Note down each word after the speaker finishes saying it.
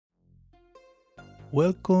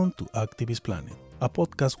Welcome to Activist Planet, a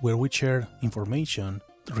podcast where we share information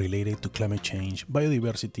related to climate change,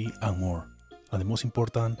 biodiversity, and more. And the most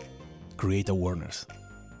important, create awareness.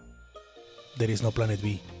 There is no Planet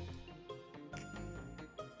B.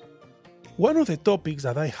 One of the topics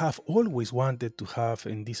that I have always wanted to have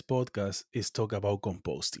in this podcast is talk about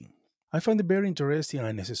composting. I find it very interesting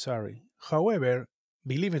and necessary. However,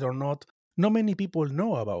 believe it or not many people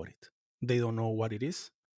know about it. They don't know what it is.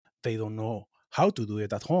 They don't know how to do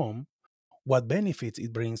it at home, what benefits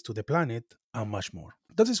it brings to the planet, and much more.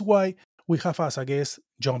 That is why we have as a guest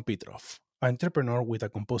Jhon Pitroff, an entrepreneur with a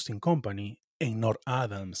composting company in North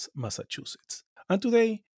Adams, Massachusetts. And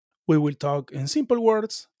today we will talk in simple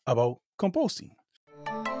words about composting.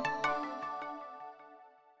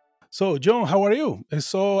 So, Jhon, how are you?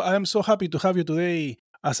 I am so happy to have you today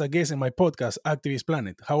as a guest in my podcast, Activist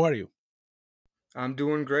Planet. How are you? I'm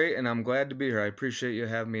doing great, and I'm glad to be here. I appreciate you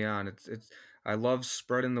having me on. I love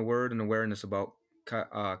spreading the word and awareness about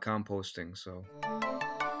composting. So,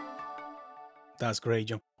 That's great,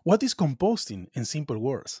 Jhon. What is composting in simple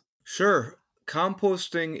words? sure,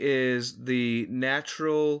 composting is the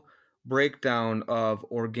natural breakdown of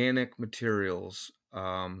organic materials,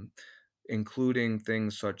 including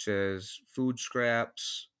things such as food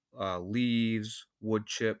scraps, leaves, wood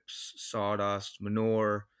chips, sawdust,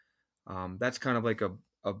 manure. That's kind of like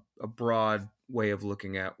a broad way of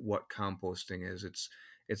looking at what composting is.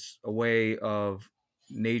 It's a way of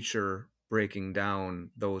nature breaking down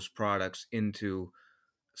those products into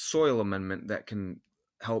soil amendment that can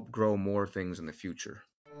help grow more things in the future.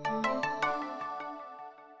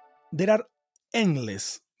 There are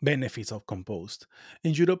endless benefits of compost.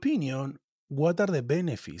 In your opinion, what are the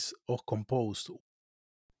benefits of compost?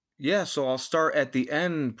 Yeah, so I'll start at the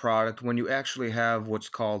end product when you actually have what's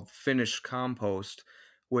called finished compost,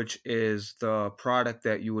 which is the product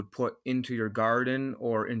that you would put into your garden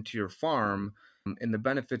or into your farm. And the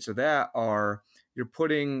benefits of that are you're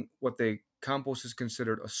putting what they compost is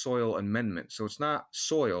considered a soil amendment. So it's not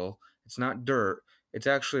soil, it's not dirt, it's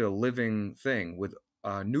actually a living thing with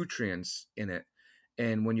nutrients in it.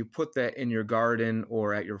 And when you put that in your garden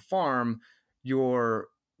or at your farm, your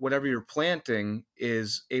whatever you're planting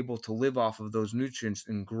is able to live off of those nutrients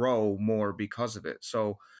and grow more because of it.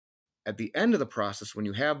 So at the end of the process, when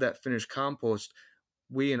you have that finished compost,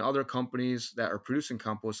 we and other companies that are producing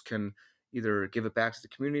compost can either give it back to the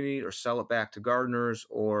community or sell it back to gardeners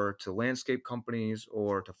or to landscape companies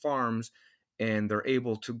or to farms. And they're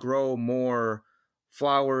able to grow more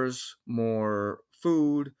flowers, more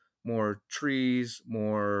food, more trees,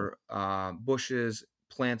 more bushes,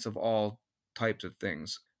 plants of all types of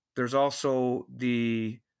things. There's also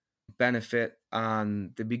the benefit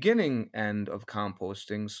on the beginning end of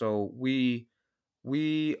composting. So we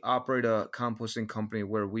operate a composting company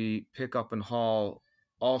where we pick up and haul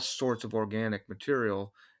all sorts of organic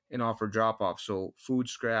material and offer drop off. So food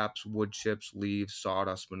scraps, wood chips, leaves,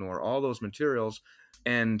 sawdust, manure, all those materials.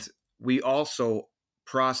 And we also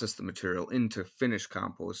process the material into finished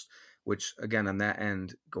compost, which again on that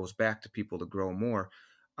end goes back to people to grow more.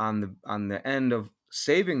 On the end of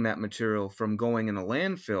saving that material from going in a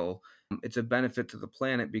landfill, it's a benefit to the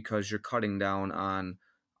planet because you're cutting down on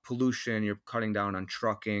pollution, you're cutting down on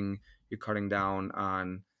trucking, you're cutting down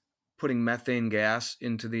on putting methane gas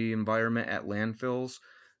into the environment at landfills.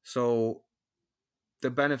 So the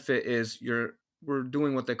benefit is we're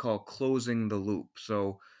doing what they call closing the loop.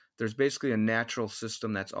 So there's basically a natural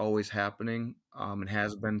system that's always happening and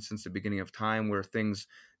has been since the beginning of time where things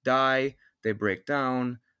die, they break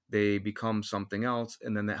down, they become something else,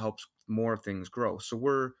 and then that helps more things grow. So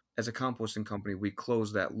we're, as a composting company, we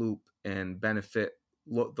close that loop and benefit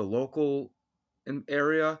the local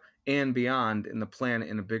area and beyond in the planet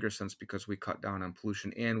in a bigger sense because we cut down on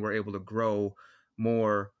pollution and we're able to grow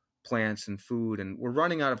more plants and food, and we're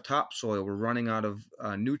running out of topsoil, we're running out of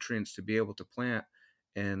nutrients to be able to plant,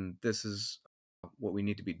 and this is what we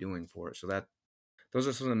need to be doing for it. So that those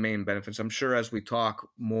are some of the main benefits. I'm sure as we talk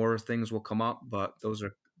more things will come up, but those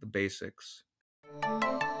are the basics.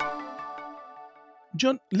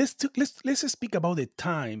 Jhon, let's speak about the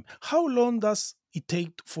time. How long does it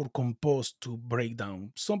take for compost to break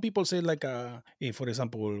down? Some people say for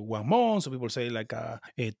example, 1 month. Some people say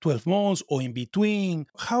 12 months or in between.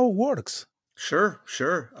 How it works? Sure.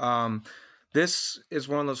 This is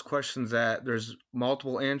one of those questions that there's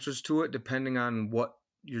multiple answers to it depending on what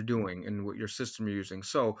you're doing and what your system you're using.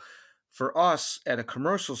 So, for us at a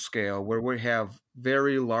commercial scale, where we have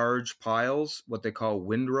very large piles, what they call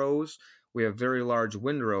windrows, we have very large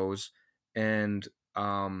windrows, and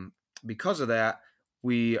because of that,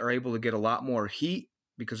 we are able to get a lot more heat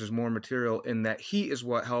because there's more material, and that heat is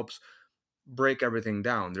what helps break everything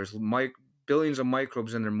down. There's billions of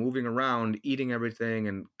microbes and they're moving around, eating everything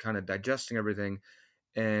and kind of digesting everything.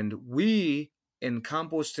 And we, in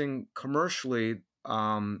composting commercially,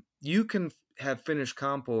 you can have finished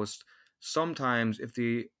compost sometimes if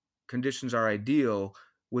the conditions are ideal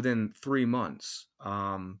within 3 months.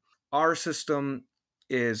 Our system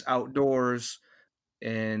is outdoors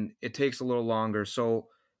and it takes a little longer. So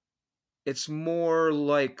it's more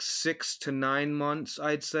like 6 to 9 months,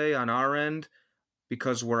 I'd say, on our end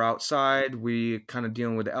because we're outside. We kind of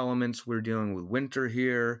dealing with the elements. We're dealing with winter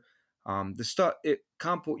here. The stuff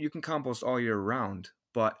you can compost all year round,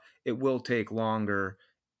 but it will take longer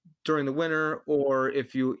during the winter. Or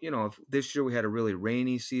if this year we had a really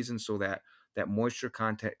rainy season, so that moisture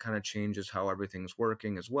content kind of changes how everything's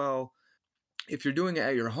working as well. If you're doing it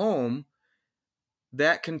at your home,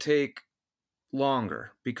 that can take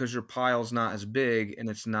longer because your pile's not as big and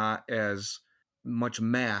it's not as much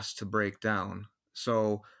mass to break down.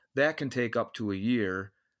 So that can take up to a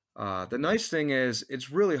year. The nice thing is it's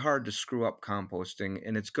really hard to screw up composting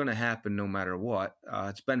and it's going to happen no matter what.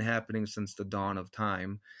 It's been happening since the dawn of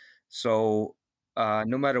time. So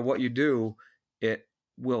no matter what you do, it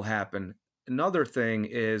will happen. Another thing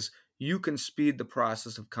is you can speed the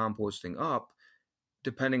process of composting up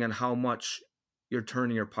depending on how much you're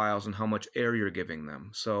turning your piles and how much air you're giving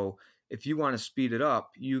them. So if you want to speed it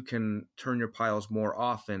up, you can turn your piles more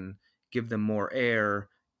often, give them more air,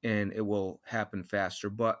 and it will happen faster.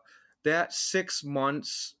 But that 6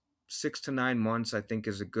 months, 6 to 9 months, I think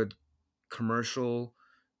is a good commercial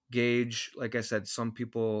gauge. Like I said, some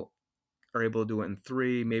people are able to do it in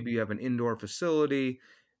 3. Maybe you have an indoor facility,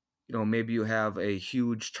 maybe you have a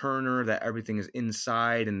huge turner that everything is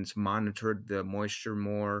inside and it's monitored the moisture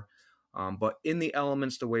more. But in the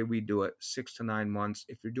elements, the way we do it, 6 to 9 months.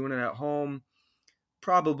 If you're doing it at home,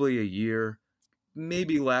 probably a year,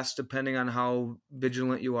 maybe less, depending on how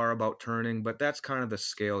vigilant you are about turning. But that's kind of the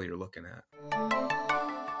scale you're looking at.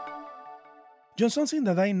 Just something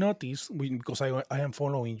that I noticed because I am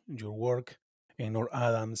following your work and or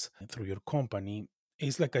Adams through your company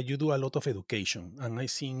is like you do a lot of education. And I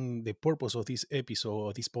think the purpose of this episode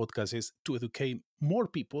of this podcast is to educate more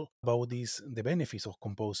people about the benefits of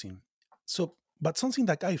composing. So, but something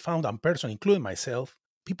that I found and personally, including myself,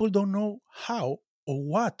 people don't know how or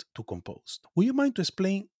what to compost. Would you mind to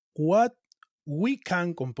explain what we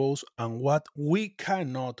can compose and what we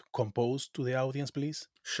cannot compose to the audience, please?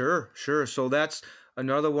 Sure, sure. So that's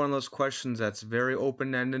another one of those questions that's very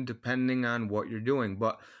open ended depending on what you're doing.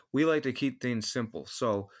 But we like to keep things simple.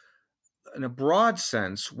 So in a broad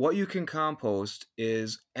sense, what you can compost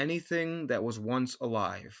is anything that was once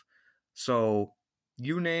alive. So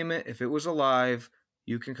you name it, if it was alive,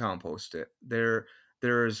 you can compost it.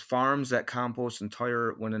 There's farms that compost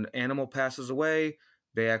entire when an animal passes away,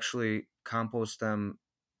 they actually compost them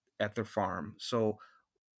at their farm. So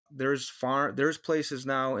there's places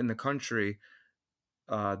now in the country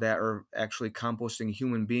that are actually composting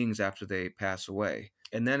human beings after they pass away.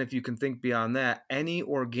 And then if you can think beyond that, any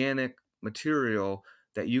organic material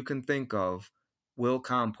that you can think of will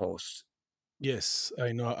compost. Yes,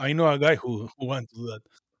 I know. I know a guy who wants to do that.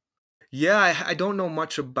 Yeah, I don't know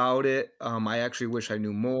much about it. I actually wish I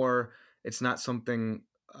knew more. It's not something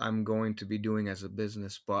I'm going to be doing as a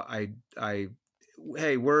business, but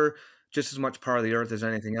hey, we're just as much part of the earth as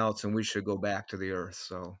anything else, and we should go back to the earth.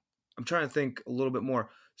 So I'm trying to think a little bit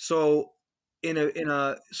more. So in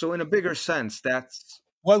a bigger sense, that's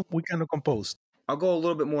What we cannot compose. I'll go a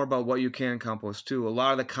little bit more about what you can compost too. A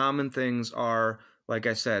lot of the common things are, like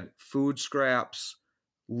I said, food scraps,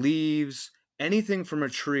 leaves, anything from a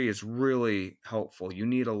tree is really helpful. You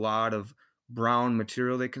need a lot of brown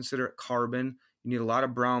material. They consider it carbon. You need a lot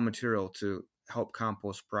of brown material to help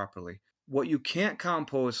compost properly. What you can't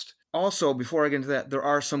compost, also, before I get into that, there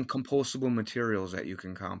are some compostable materials that you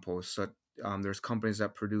can compost. So there's companies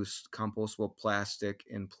that produce compostable plastic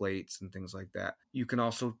and plates and things like that. You can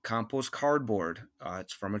also compost cardboard.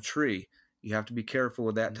 It's from a tree. You have to be careful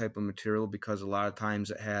with that Mhm. type of material because a lot of times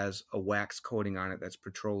it has a wax coating on it that's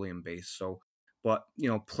petroleum based. So, but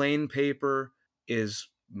plain paper is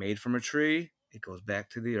made from a tree. It goes back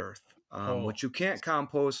to the earth. Oh, What you can't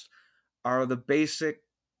compost are the basic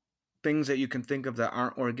things that you can think of that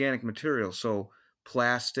aren't organic materials. So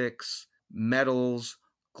plastics, metals,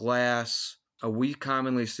 glass. We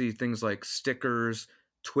commonly see things like stickers,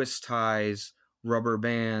 twist ties, rubber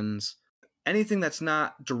bands, anything that's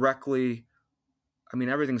not directly, I mean,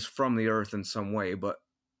 everything's from the earth in some way, but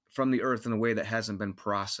from the earth in a way that hasn't been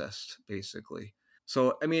processed, basically.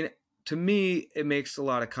 So, I mean, to me, it makes a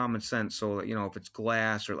lot of common sense. So, if it's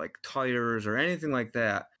glass or like tires or anything like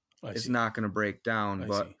that, I it's see. not going to break down. I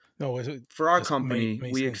But see. No, for our just company,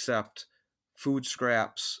 makes we sense. accept food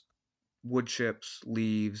scraps, wood chips,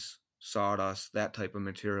 leaves, sawdust, that type of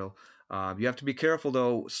material. You have to be careful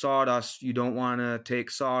though. Sawdust, you don't want to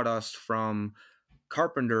take sawdust from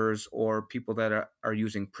carpenters or people that are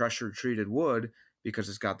using pressure treated wood because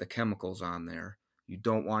it's got the chemicals on there. You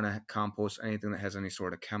don't want to compost anything that has any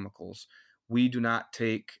sort of chemicals. We do not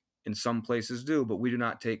take, in some places do, but we do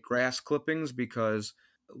not take grass clippings because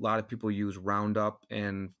a lot of people use Roundup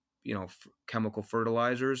and chemical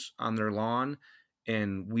fertilizers on their lawn,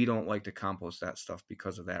 and we don't like to compost that stuff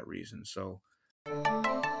because of that reason. So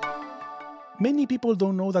Many people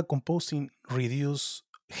don't know that composting reduce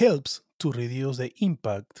helps to reduce the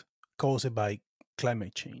impact caused by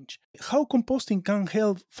climate change. How composting can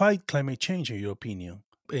help fight climate change, in your opinion,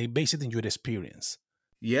 based in your experience?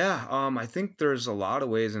 yeah, I think there's a lot of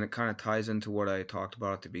ways, and it kind of ties into what I talked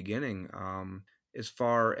about at the beginning. As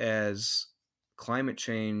far as climate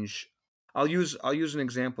change, I'll use an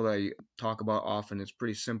example that I talk about often. It's a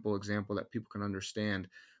pretty simple example that people can understand.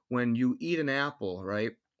 When you eat an apple,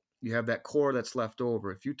 right? You have that core that's left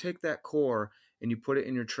over. If you take that core and you put it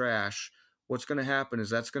in your trash, what's going to happen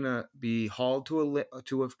is that's going to be hauled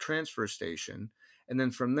to a transfer station, and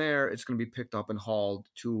then from there, it's going to be picked up and hauled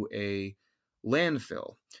to a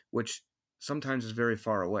landfill, which sometimes is very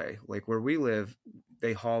far away. Like where we live,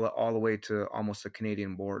 they haul it all the way to almost the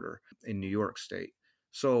Canadian border in New York State.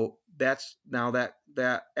 So that's now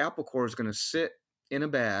that apple core is going to sit in a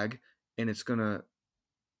bag and it's going to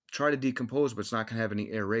try to decompose, but it's not going to have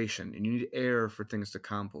any aeration. And you need air for things to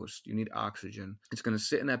compost. You need oxygen. It's going to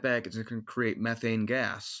sit in that bag. It's going to create methane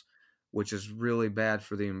gas, which is really bad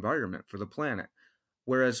for the environment, for the planet.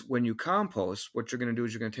 Whereas when you compost, what you're going to do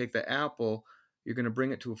is you're going to take the apple, you're going to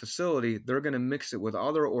bring it to a facility. They're going to mix it with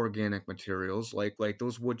other organic materials like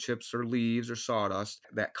those wood chips or leaves or sawdust,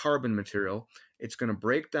 that carbon material. It's going to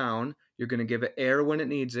break down. You're going to give it air when it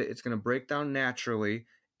needs it. It's going to break down naturally,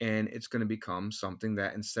 and it's going to become something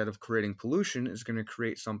that instead of creating pollution is going to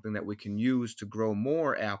create something that we can use to grow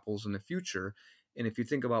more apples in the future. And if you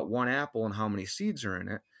think about one apple and how many seeds are in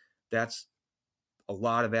it, that's a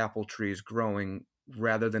lot of apple trees growing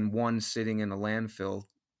rather than one sitting in a landfill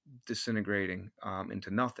disintegrating into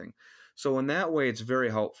nothing. So in that way, it's very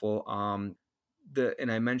helpful. And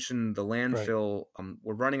I mentioned the Right, landfill.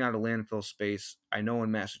 We're running out of landfill space. I know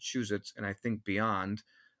in Massachusetts, and I think beyond.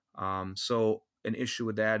 So an issue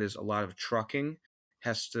with that is a lot of trucking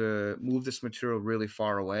has to move this material really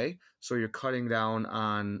far away. So you're cutting down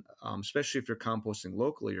on, especially if you're composting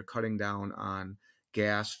locally, you're cutting down on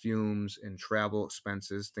gas fumes and travel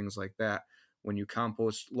expenses, things like that. When you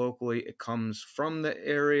compost locally, it comes from the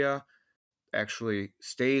area, actually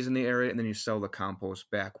stays in the area, and then you sell the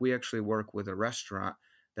compost back. We actually work with a restaurant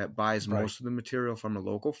that buys right. most of the material from a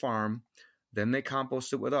local farm. Then they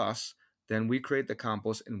compost it with us. Then we create the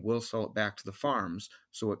compost and we'll sell it back to the farms.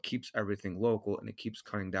 So it keeps everything local and it keeps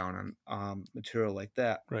cutting down on material like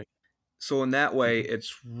that. Right. So in that way, Mhm.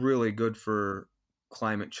 it's really good for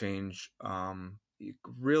climate change.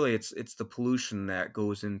 Really, it's the pollution that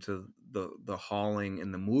goes into the hauling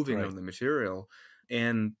and the moving Right. of the material,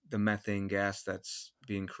 and the methane gas that's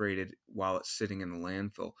being created while it's sitting in the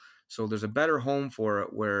landfill. So there's a better home for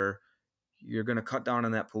it where you're going to cut down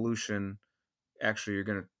on that pollution. Actually, you're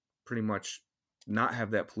going to pretty much not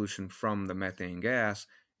have that pollution from the methane gas,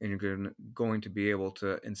 and you're going to be able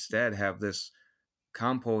to instead have this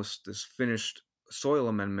compost, this finished soil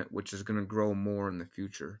amendment, which is going to grow more in the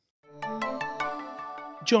future.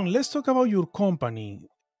 John, let's talk about your company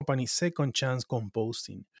Second Chance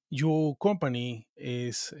Composting. Your company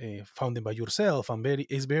is founded by yourself and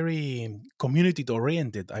very community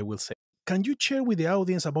oriented, I will say. Can you share with the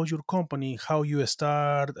audience about your company, how you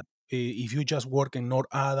start, if you just work in North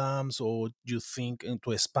Adams or you think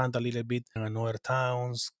to expand a little bit in other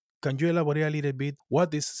towns? Can you elaborate a little bit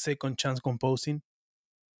what is Second Chance Composting?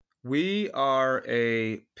 We are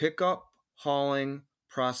a pickup, hauling,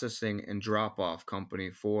 processing, and drop off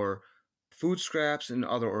company for food scraps and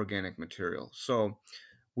other organic material. So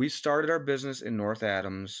we started our business in North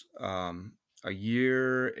Adams a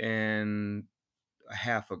year and a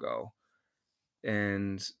half ago.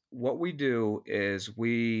 And what we do is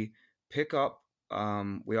we pick up,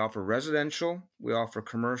 we offer residential, we offer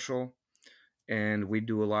commercial, and we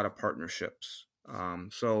do a lot of partnerships.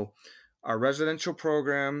 So our residential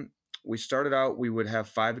program, we started out, we would have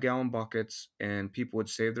 5 gallon buckets, and people would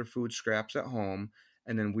save their food scraps at home,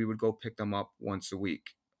 and then we would go pick them up once a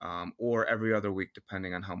week, or every other week,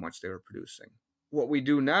 depending on how much they were producing. What we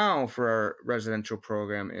do now for our residential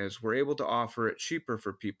program is we're able to offer it cheaper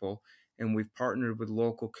for people, and we've partnered with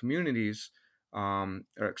local communities. or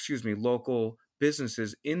excuse me, local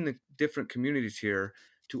businesses in the different communities here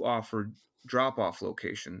to offer drop off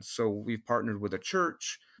locations. So we've partnered with a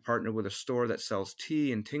church, partnered with a store that sells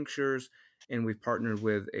tea and tinctures, and we've partnered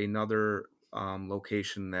with another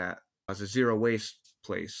location that has a zero waste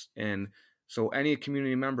place. And so any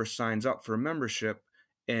community member signs up for a membership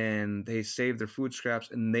and they save their food scraps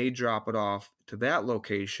and they drop it off to that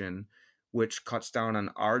location, which cuts down on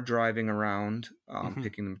our driving around, Hmm.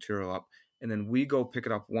 picking the material up. And then we go pick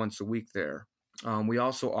it up once a week there. We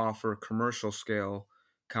also offer commercial scale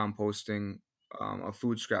composting of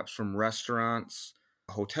food scraps from restaurants,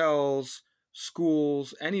 hotels,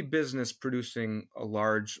 schools, any business producing a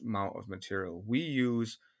large amount of material. We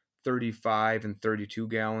use 35 and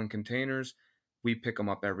 32-gallon containers. We pick them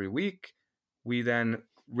up every week. We then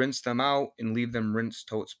rinse them out and leave them rinse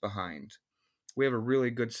totes behind. We have a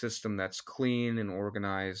really good system that's clean and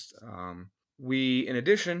organized. In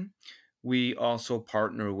addition, we also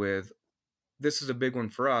partner with, this is a big one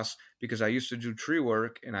for us because I used to do tree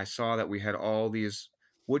work and I saw that we had all these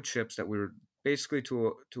wood chips that we were basically,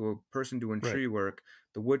 to a person doing Right. tree work,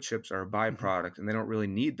 the wood chips are a Hmm. byproduct and they don't really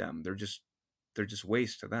need them. They're just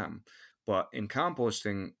waste to them. But in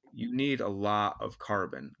composting, you need a lot of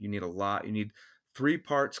carbon. You need 3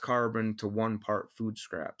 parts carbon to 1 part food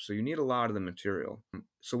scrap. So you need a lot of the material.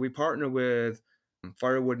 So we partner with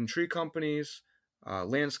firewood and tree companies,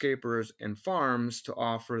 landscapers, and farms to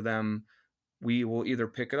offer them. We will either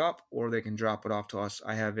pick it up or they can drop it off to us.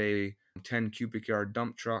 I have a 10 cubic yard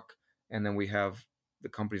dump truck, and then we have the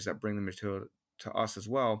companies that bring the material to us as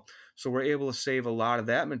well. So we're able to save a lot of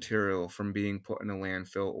that material from being put in a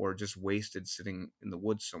landfill or just wasted sitting in the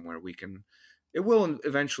woods somewhere. It will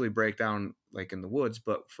eventually break down like in the woods,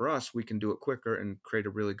 but for us, we can do it quicker and create a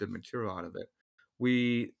really good material out of it.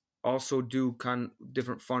 We also do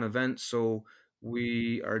different fun events. So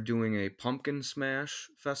we are doing a pumpkin smash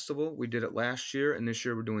festival. We did it last year, and this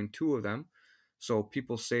year we're doing 2 of them. So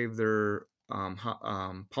people save their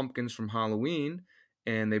pumpkins from Halloween,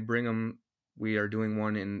 and they bring them. We are doing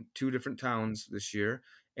one in 2 different towns this year,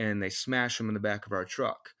 and they smash them in the back of our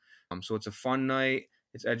truck. So it's a fun night.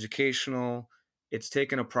 It's educational. It's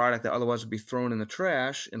taking a product that otherwise would be thrown in the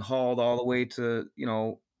trash and hauled all the way to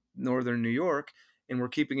northern New York, and we're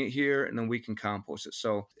keeping it here, and then we can compost it.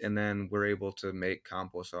 So, and then we're able to make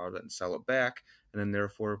compost out of it and sell it back, and then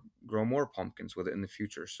therefore grow more pumpkins with it in the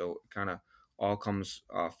future. So it kind of all comes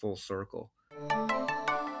full circle.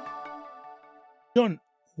 John,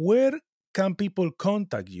 where can people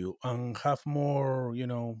contact you and have more,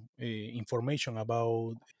 information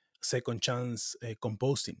about second chance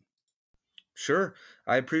composting? Sure,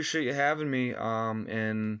 I appreciate you having me.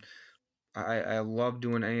 And I love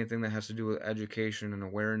doing anything that has to do with education and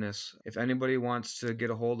awareness. If anybody wants to get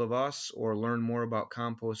a hold of us or learn more about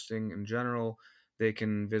composting in general, they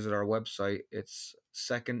can visit our website. It's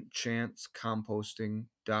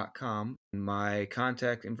secondchancecomposting.com. My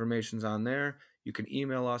contact information's on there. You can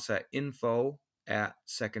email us at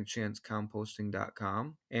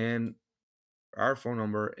info@secondchancecomposting.com. And our phone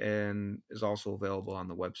number and is also available on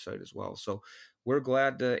the website as well. So we're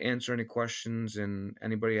glad to answer any questions, and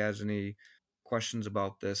anybody has any questions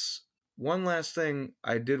about this. One last thing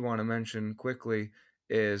I did want to mention quickly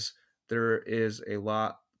is there is a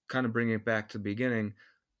lot, kind of bringing it back to the beginning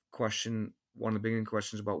question, one of the beginning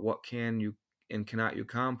questions about what can you and cannot you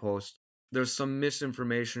compost. There's some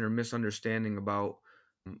misinformation or misunderstanding about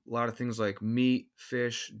a lot of things like meat,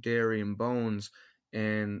 fish, dairy, and bones.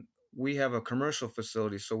 And we have a commercial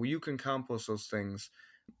facility, so you can compost those things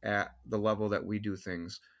at the level that we do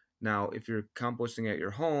things. Now, if you're composting at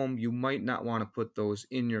your home, you might not want to put those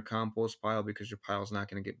in your compost pile because your pile is not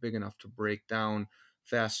going to get big enough to break down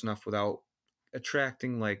fast enough without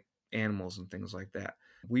attracting like animals and things like that.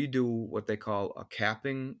 We do what they call a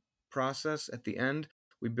capping process at the end.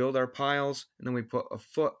 We build our piles and then we put a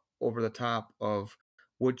foot over the top of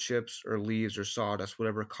wood chips or leaves or sawdust,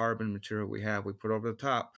 whatever carbon material we have, we put over the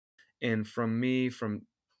top. And from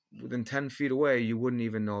within 10 feet away, you wouldn't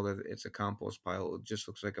even know that it's a compost pile. It just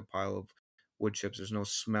looks like a pile of wood chips. There's no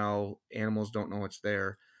smell. Animals don't know it's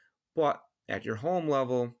there. But at your home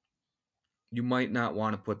level, you might not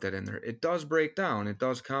want to put that in there. It does break down. It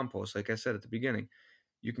does compost. Like I said at the beginning,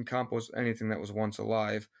 you can compost anything that was once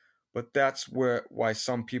alive. But that's why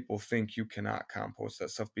some people think you cannot compost that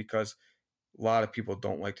stuff, because a lot of people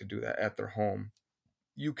don't like to do that at their home.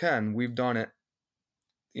 You can. We've done it,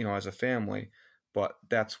 as a family, but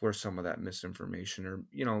that's where some of that misinformation or,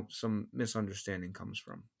 some misunderstanding comes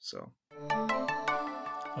from. So,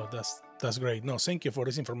 Oh, that's great. No, thank you for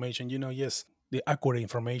this information. Yes, the accurate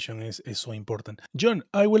information is so important. John,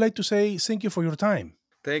 I would like to say thank you for your time.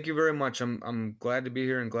 Thank you very much. I'm glad to be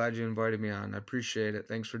here and glad you invited me on. I appreciate it.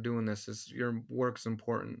 Thanks for doing this. Your work's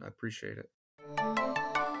important. I appreciate it.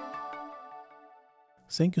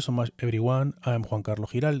 Thank you so much, everyone. I'm Juan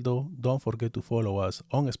Carlos Giraldo. Don't forget to follow us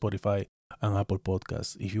on Spotify and Apple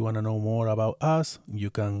Podcasts. If you want to know more about us,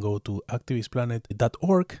 you can go to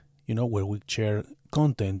activistplanet.org, where we share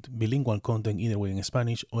content, bilingual content, either way in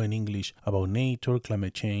Spanish or in English, about nature,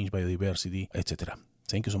 climate change, biodiversity, etc.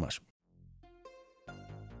 Thank you so much.